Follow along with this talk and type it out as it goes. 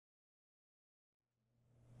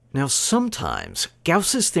Now, sometimes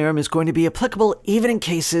Gauss's theorem is going to be applicable even in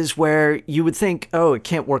cases where you would think, oh, it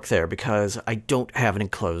can't work there because I don't have an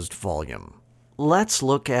enclosed volume. Let's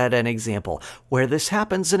look at an example where this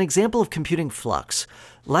happens, an example of computing flux.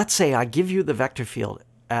 Let's say I give you the vector field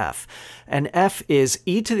f, and f is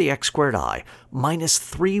e to the x squared I minus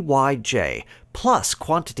 3yj plus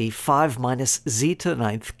quantity 5 minus z to the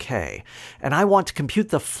ninth k. And I want to compute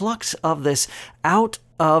the flux of this out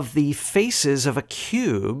of the faces of a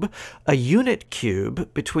cube, a unit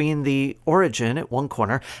cube, between the origin at one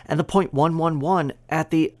corner and the point 111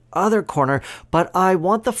 at the other corner, but I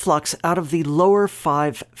want the flux out of the lower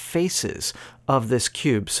 5 faces of this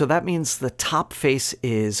cube. So that means the top face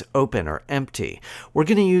is open or empty. We're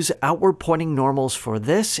going to use outward pointing normals for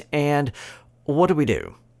this, and what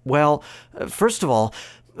do? Well, first of all,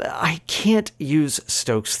 I can't use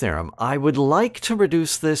Stokes' theorem. I would like to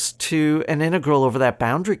reduce this to an integral over that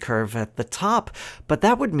boundary curve at the top, but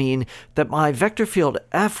that would mean that my vector field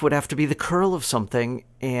f would have to be the curl of something,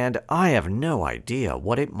 and I have no idea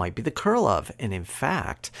what it might be the curl of. And in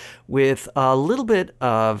fact, with a little bit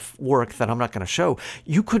of work that I'm not going to show,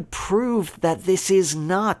 you could prove that this is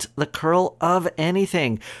not the curl of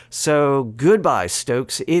anything. So goodbye,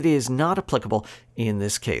 Stokes. It is not applicable in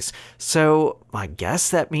this case. So I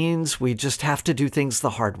guess that means we just have to do things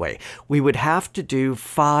the hard way. We would have to do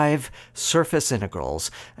 5 surface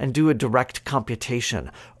integrals and do a direct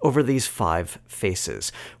computation over these 5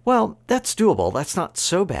 faces. Well, that's doable. That's not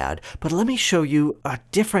so bad, but let me show you a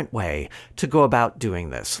different way to go about doing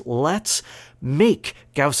this. Let's make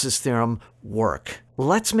Gauss's theorem work.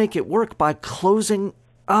 Let's make it work by closing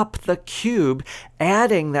up the cube,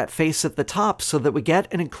 adding that face at the top so that we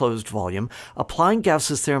get an enclosed volume, applying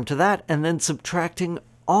Gauss's theorem to that, and then subtracting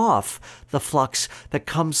off the flux that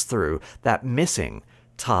comes through that missing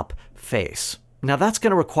top face. Now that's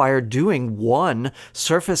going to require doing one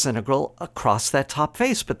surface integral across that top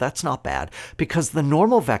face, but that's not bad because the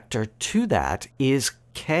normal vector to that is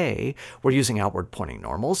k, we're using outward pointing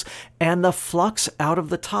normals, and the flux out of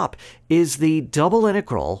the top is the double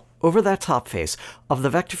integral over that top face of the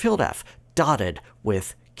vector field f dotted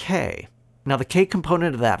with k. Now the k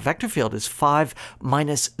component of that vector field is 5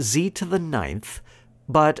 minus z to the ninth,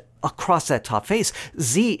 but across that top face,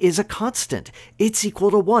 z is a constant. It's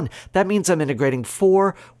equal to 1. That means I'm integrating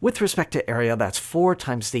 4 with respect to area. That's 4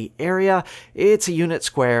 times the area. It's a unit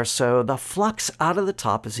square, so the flux out of the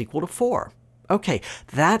top is equal to 4. Okay,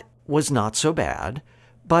 that was not so bad,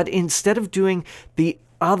 but instead of doing the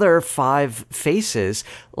other 5 faces,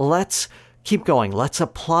 let's keep going. Let's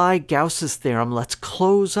apply Gauss's theorem. Let's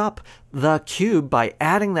close up the cube by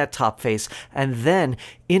adding that top face and then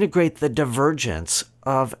integrate the divergence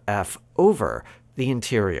of f over the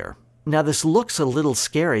interior. Now this looks a little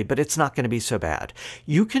scary, but it's not going to be so bad.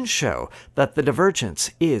 You can show that the divergence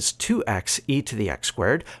is 2x e to the x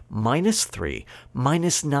squared minus 3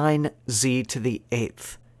 minus 9z to the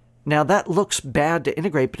 8th. Now that looks bad to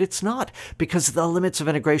integrate, but it's not, because the limits of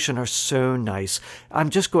integration are so nice.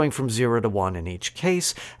 I'm just going from 0 to 1 in each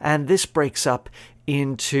case, and this breaks up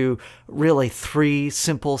into really 3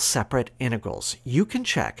 simple separate integrals. You can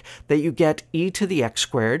check that you get e to the x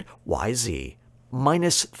squared yz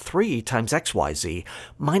minus 3 times xyz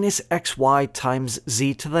minus xy times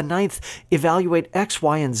z to the ninth. Evaluate x,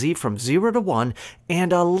 y, and z from 0 to 1,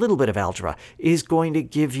 and a little bit of algebra is going to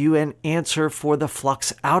give you an answer for the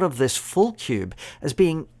flux out of this full cube as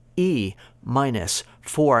being e minus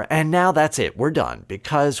 4. And now that's it. We're done.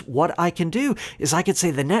 Because what I can do is I could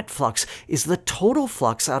say the net flux is the total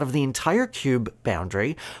flux out of the entire cube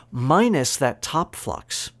boundary minus that top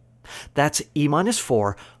flux. That's e minus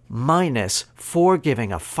 4 minus 4,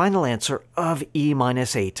 giving a final answer of e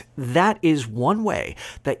minus 8. That is one way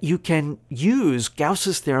that you can use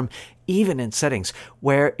Gauss's theorem even in settings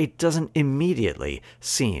where it doesn't immediately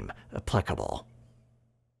seem applicable.